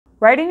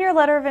Writing your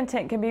letter of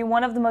intent can be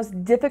one of the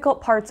most difficult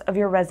parts of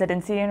your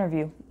residency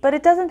interview, but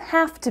it doesn't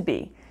have to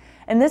be.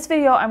 In this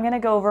video, I'm going to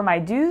go over my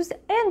do's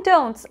and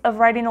don'ts of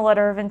writing a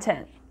letter of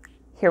intent.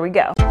 Here we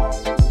go.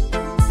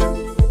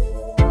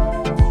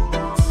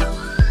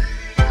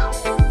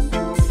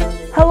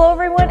 Hello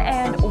everyone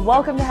and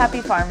welcome to Happy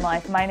Pharm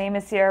Life. My name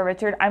is Sierra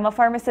Richard. I'm a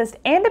pharmacist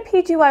and a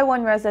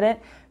PGY1 resident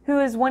who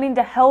is wanting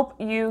to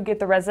help you get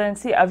the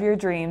residency of your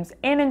dreams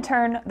and in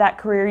turn that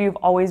career you've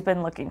always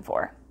been looking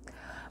for.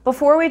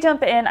 Before we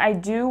jump in, I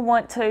do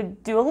want to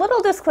do a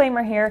little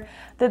disclaimer here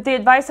that the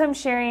advice I'm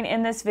sharing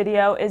in this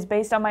video is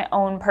based on my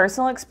own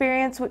personal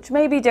experience, which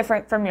may be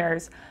different from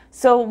yours.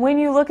 So when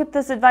you look at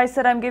this advice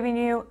that I'm giving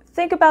you,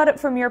 think about it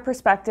from your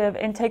perspective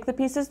and take the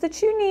pieces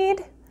that you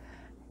need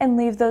and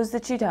leave those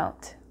that you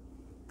don't.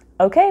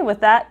 Okay,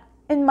 with that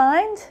in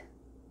mind,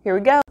 here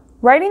we go.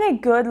 Writing a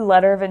good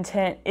letter of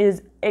intent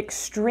is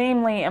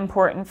extremely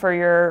important for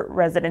your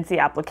residency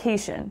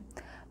application.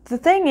 The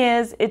thing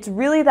is, it's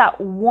really that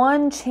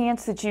one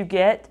chance that you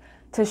get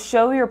to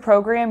show your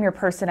program your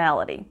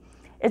personality.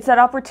 It's that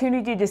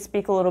opportunity to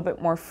speak a little bit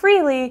more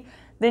freely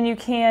than you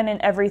can in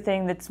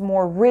everything that's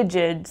more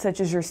rigid, such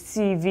as your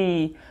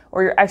CV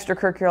or your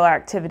extracurricular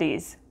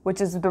activities, which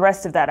is the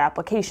rest of that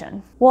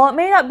application. While it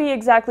may not be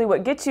exactly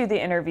what gets you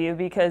the interview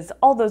because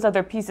all those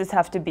other pieces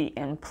have to be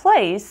in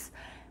place,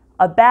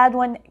 a bad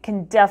one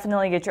can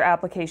definitely get your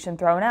application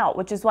thrown out,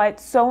 which is why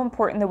it's so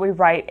important that we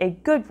write a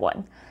good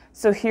one.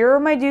 So here are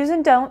my do's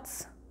and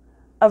don'ts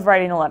of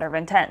writing a letter of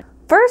intent.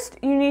 First,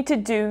 you need to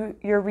do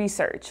your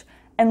research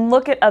and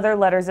look at other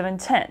letters of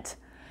intent.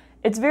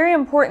 It's very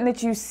important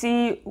that you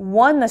see,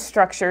 one, the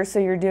structure, so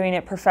you're doing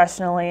it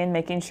professionally and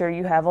making sure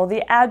you have all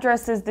the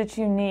addresses that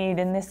you need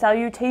and the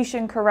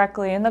salutation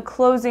correctly and the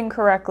closing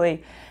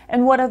correctly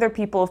and what other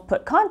people have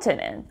put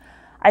content in.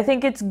 I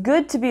think it's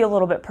good to be a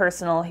little bit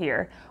personal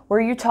here, where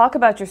you talk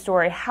about your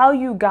story, how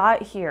you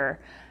got here.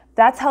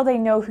 That's how they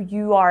know who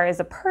you are as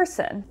a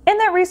person. In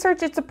that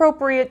research, it's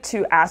appropriate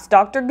to ask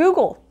Dr.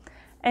 Google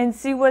and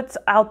see what's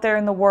out there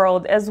in the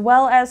world, as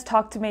well as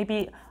talk to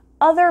maybe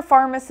other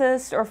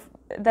pharmacists or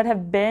that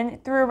have been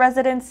through a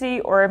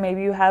residency, or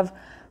maybe you have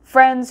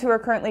friends who are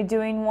currently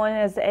doing one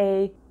as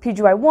a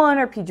PGY1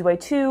 or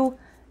PGY2.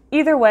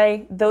 Either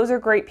way, those are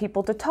great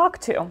people to talk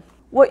to.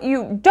 What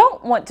you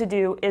don't want to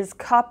do is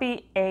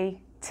copy a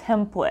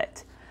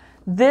template.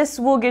 This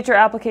will get your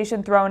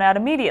application thrown out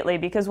immediately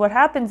because what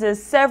happens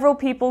is several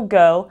people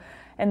go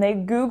and they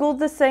Googled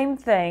the same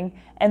thing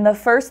and the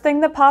first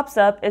thing that pops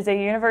up is a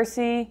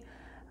University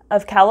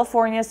of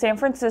California, San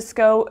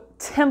Francisco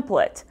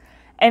template.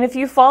 And if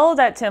you follow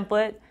that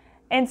template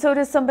and so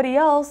does somebody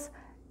else,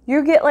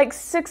 you get like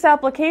 6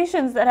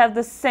 applications that have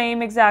the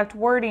same exact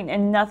wording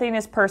and nothing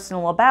is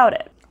personal about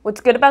it.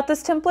 What's good about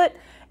this template?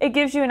 It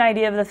gives you an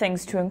idea of the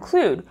things to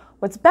include.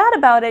 What's bad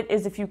about it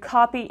is if you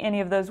copy any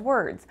of those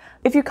words.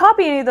 If you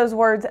copy any of those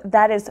words,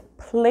 that is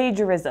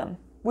plagiarism,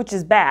 which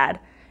is bad,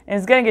 and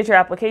is going to get your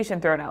application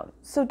thrown out.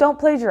 So don't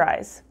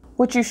plagiarize.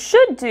 What you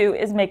should do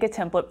is make a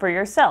template for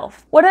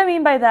yourself. What I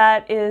mean by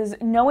that is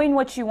knowing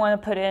what you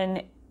want to put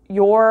in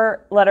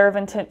your letter of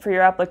intent for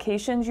your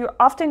applications, you're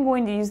often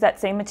going to use that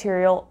same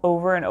material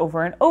over and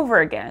over and over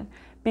again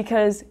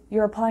because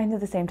you're applying to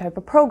the same type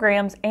of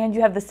programs and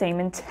you have the same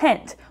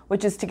intent,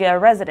 which is to get a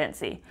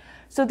residency.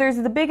 So there's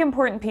the big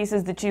important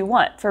pieces that you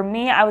want. For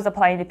me, I was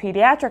applying to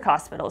pediatric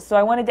hospitals, so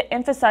I wanted to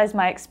emphasize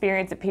my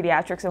experience at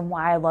pediatrics and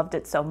why I loved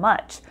it so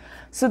much.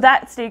 So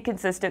that stayed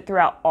consistent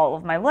throughout all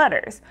of my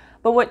letters.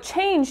 But what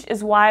changed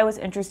is why I was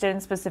interested in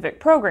specific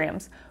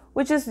programs,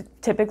 which is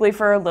typically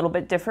for a little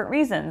bit different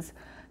reasons.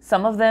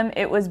 Some of them,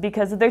 it was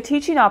because of their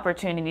teaching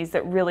opportunities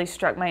that really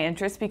struck my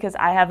interest because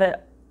I have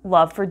a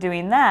love for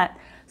doing that.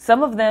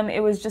 Some of them, it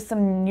was just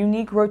some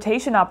unique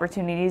rotation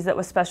opportunities that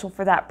was special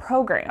for that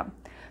program.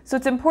 So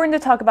it's important to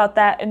talk about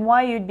that and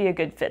why you'd be a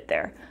good fit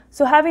there.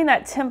 So having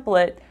that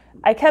template,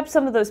 I kept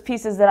some of those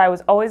pieces that I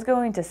was always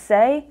going to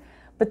say,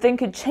 but then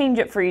could change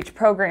it for each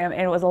program,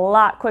 and it was a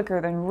lot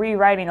quicker than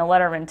rewriting a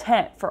letter of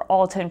intent for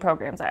all 10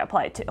 programs I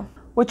applied to.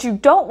 What you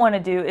don't want to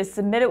do is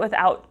submit it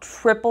without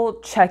triple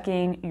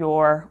checking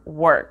your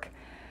work.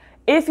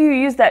 If you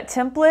use that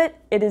template,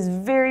 it is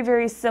very,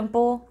 very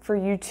simple for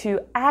you to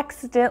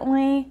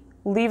accidentally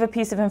leave a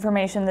piece of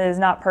information that is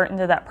not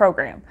pertinent to that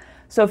program.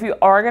 So if you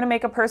are going to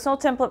make a personal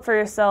template for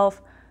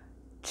yourself,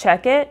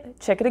 check it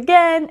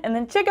again, and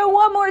then check it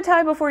one more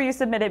time before you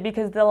submit it,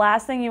 because the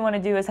last thing you want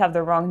to do is have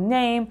the wrong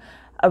name,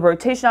 a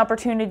rotation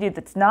opportunity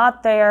that's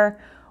not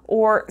there,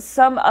 or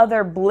some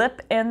other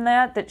blip in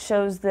that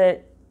shows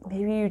that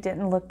maybe you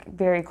didn't look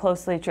very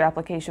closely at your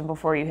application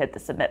before you hit the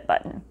submit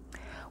button.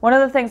 One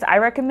of the things I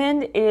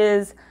recommend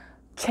is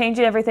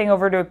changing everything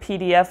over to a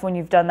PDF when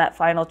you've done that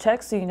final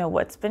check so you know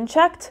what's been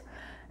checked.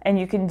 And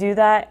you can do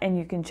that and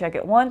you can check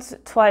it once,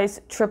 twice,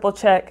 triple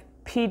check,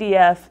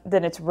 PDF,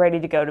 then it's ready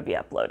to go to be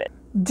uploaded.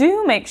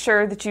 Do make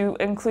sure that you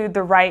include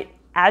the right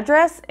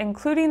address,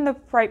 including the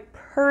right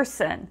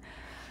person.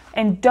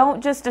 And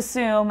don't just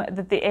assume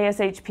that the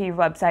ASHP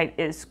website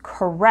is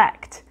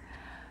correct.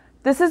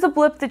 This is a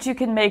blip that you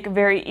can make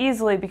very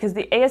easily because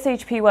the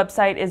ASHP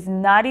website is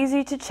not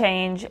easy to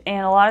change,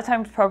 and a lot of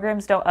times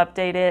programs don't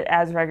update it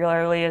as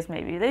regularly as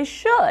maybe they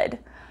should.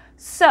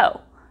 So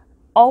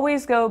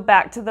always go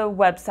back to the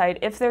website.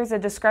 If there's a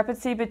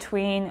discrepancy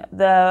between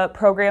the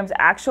program's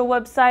actual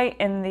website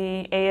and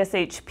the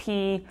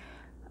ASHP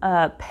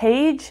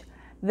page,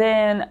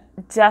 then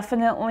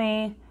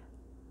definitely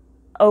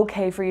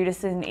okay for you to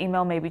send an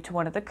email maybe to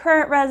one of the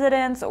current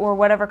residents or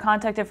whatever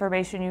contact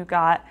information you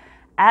got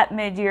at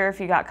mid-year if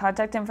you got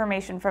contact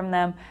information from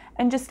them,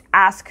 and just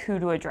ask who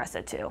to address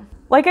it to.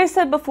 Like I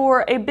said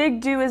before, a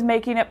big do is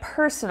making it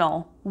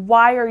personal.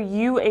 Why are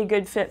you a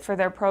good fit for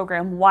their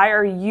program? Why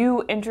are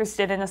you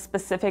interested in a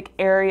specific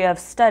area of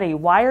study?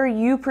 Why are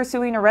you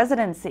pursuing a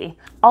residency?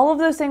 All of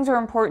those things are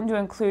important to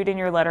include in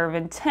your letter of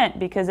intent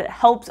because it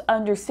helps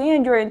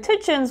understand your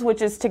intentions,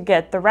 which is to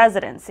get the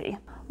residency.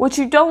 What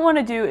you don't want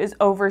to do is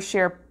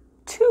overshare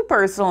too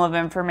personal of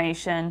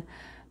information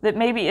that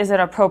maybe isn't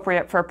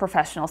appropriate for a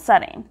professional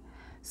setting.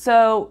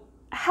 So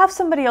have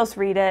somebody else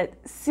read it,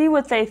 see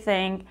what they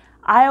think.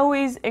 I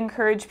always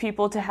encourage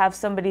people to have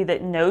somebody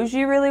that knows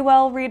you really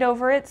well read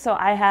over it. So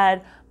I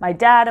had my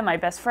dad and my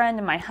best friend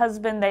and my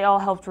husband, they all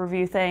helped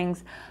review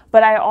things.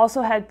 But I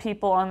also had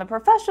people on the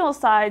professional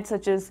side,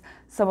 such as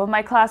some of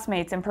my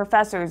classmates and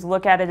professors,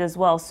 look at it as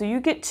well. So you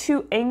get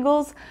two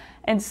angles.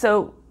 And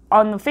so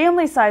on the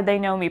family side, they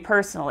know me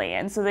personally,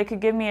 and so they could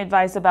give me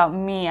advice about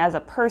me as a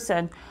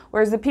person,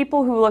 whereas the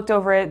people who looked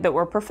over it that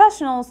were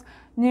professionals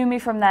knew me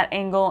from that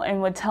angle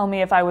and would tell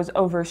me if I was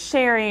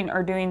oversharing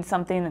or doing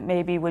something that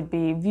maybe would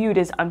be viewed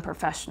as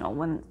unprofessional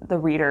when the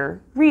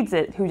reader reads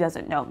it who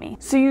doesn't know me.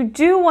 So you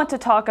do want to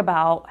talk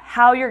about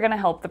how you're going to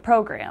help the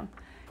program.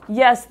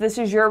 Yes, this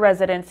is your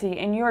residency,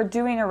 and you are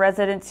doing a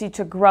residency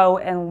to grow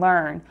and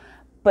learn.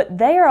 But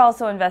they are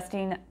also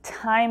investing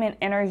time and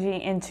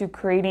energy into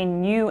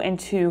creating you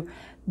into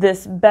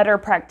this better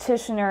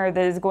practitioner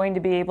that is going to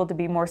be able to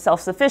be more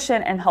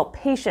self-sufficient and help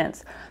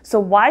patients. So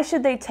why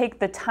should they take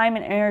the time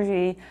and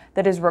energy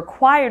that is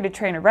required to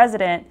train a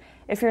resident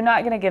if you're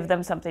not going to give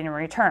them something in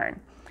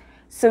return?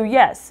 So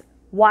yes,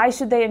 why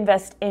should they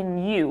invest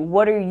in you?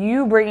 What are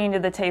you bringing to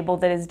the table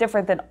that is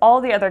different than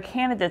all the other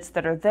candidates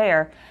that are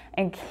there?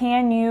 And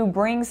can you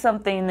bring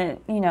something that,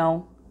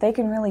 they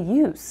can really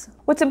use?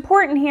 What's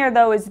important here,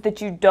 though, is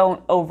that you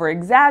don't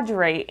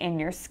over-exaggerate in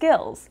your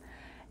skills.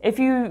 If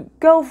you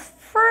go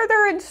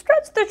further and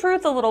stretch the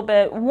truth a little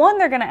bit, one,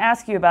 they're going to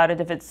ask you about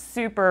it if it's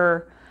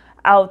super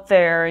out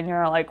there and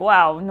you're like,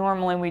 wow,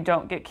 normally we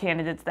don't get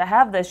candidates that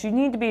have this. You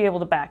need to be able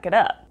to back it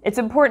up. It's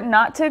important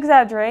not to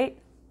exaggerate,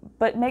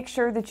 but make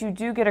sure that you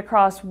do get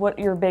across what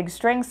your big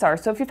strengths are.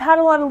 So if you've had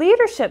a lot of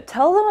leadership,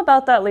 tell them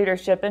about that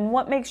leadership and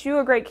what makes you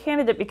a great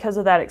candidate because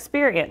of that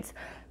experience.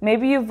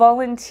 Maybe you've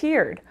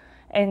volunteered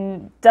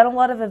and done a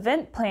lot of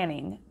event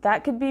planning.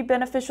 That could be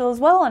beneficial as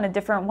well in a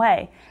different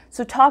way.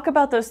 So talk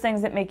about those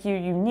things that make you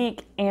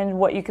unique and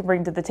what you can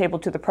bring to the table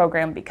to the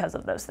program because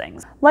of those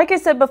things. Like I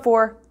said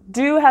before,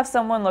 do have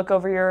someone look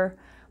over your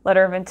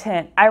letter of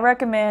intent. I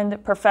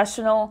recommend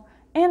professional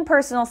and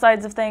personal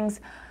sides of things,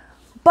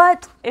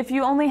 but if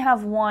you only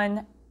have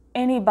one,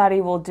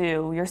 anybody will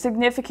do. Your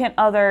significant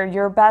other,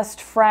 your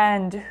best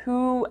friend,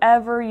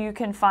 whoever you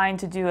can find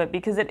to do it,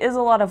 because it is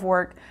a lot of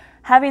work.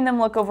 Having them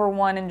look over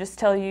one and just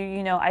tell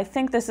you, I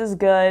think this is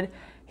good.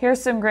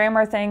 Here's some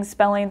grammar things,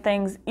 spelling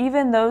things,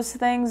 even those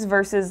things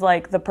versus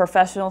like the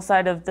professional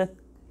side of the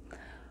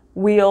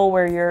wheel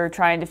where you're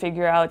trying to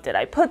figure out, did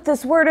I put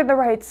this word in the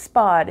right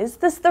spot? Is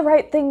this the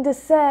right thing to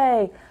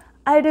say?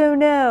 I don't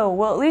know.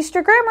 Well, at least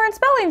your grammar and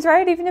spelling's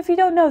right, even if you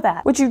don't know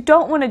that. What you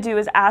don't want to do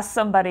is ask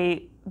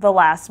somebody the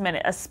last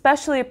minute,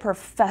 especially a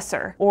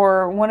professor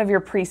or one of your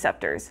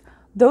preceptors.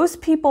 Those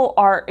people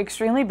are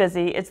extremely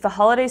busy. It's the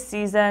holiday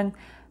season.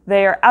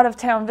 They are out of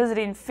town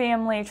visiting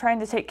family, trying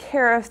to take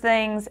care of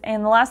things,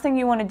 and the last thing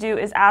you want to do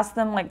is ask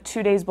them like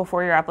 2 days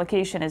before your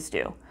application is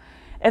due.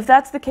 If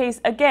that's the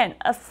case, again,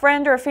 a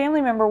friend or a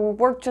family member will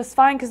work just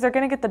fine because they're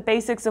going to get the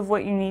basics of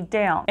what you need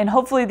down. And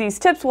hopefully these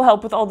tips will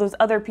help with all those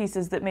other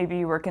pieces that maybe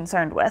you were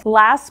concerned with.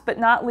 Last but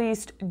not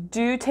least,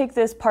 do take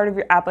this part of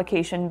your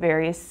application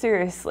very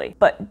seriously,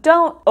 but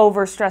don't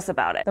over stress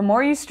about it. The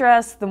more you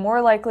stress, the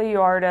more likely you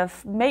are to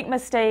make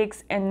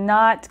mistakes and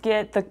not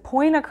get the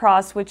point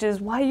across, which is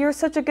why you're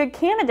such a good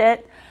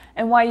candidate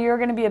and why you're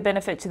going to be a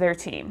benefit to their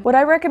team. What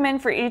I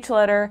recommend for each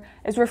letter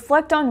is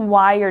reflect on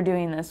why you're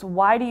doing this.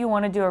 Why do you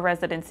want to do a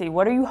residency?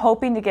 What are you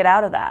hoping to get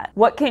out of that?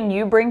 What can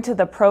you bring to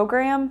the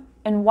program?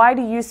 And why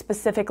do you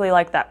specifically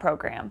like that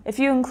program? If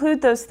you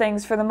include those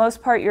things, for the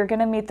most part, you're going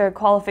to meet the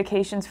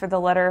qualifications for the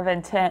letter of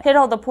intent, hit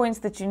all the points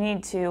that you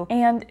need to,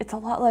 and it's a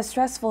lot less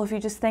stressful if you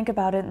just think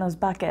about it in those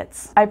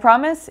buckets. I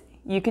promise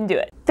you can do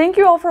it. Thank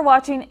you all for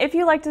watching. If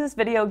you liked this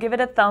video, give it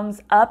a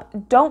thumbs up.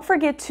 Don't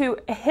forget to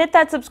hit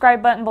that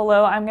subscribe button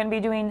below. I'm going to be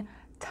doing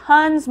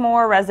tons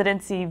more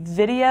residency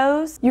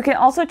videos. You can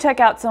also check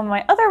out some of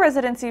my other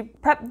residency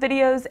prep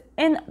videos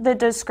in the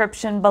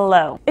description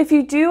below. If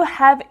you do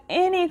have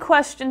any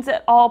questions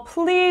at all,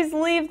 please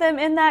leave them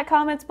in that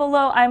comments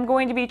below. I'm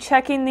going to be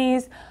checking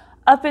these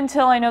up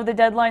until, I know the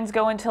deadlines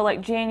go until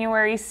like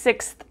January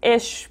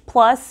 6th-ish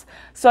plus.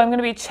 So I'm going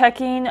to be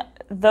checking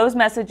those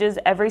messages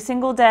every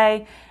single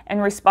day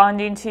and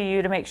responding to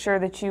you to make sure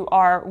that you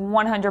are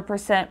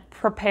 100%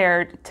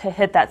 prepared to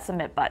hit that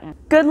submit button.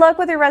 Good luck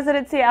with your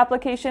residency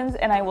applications,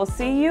 and I will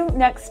see you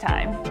next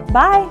time.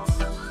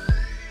 Bye.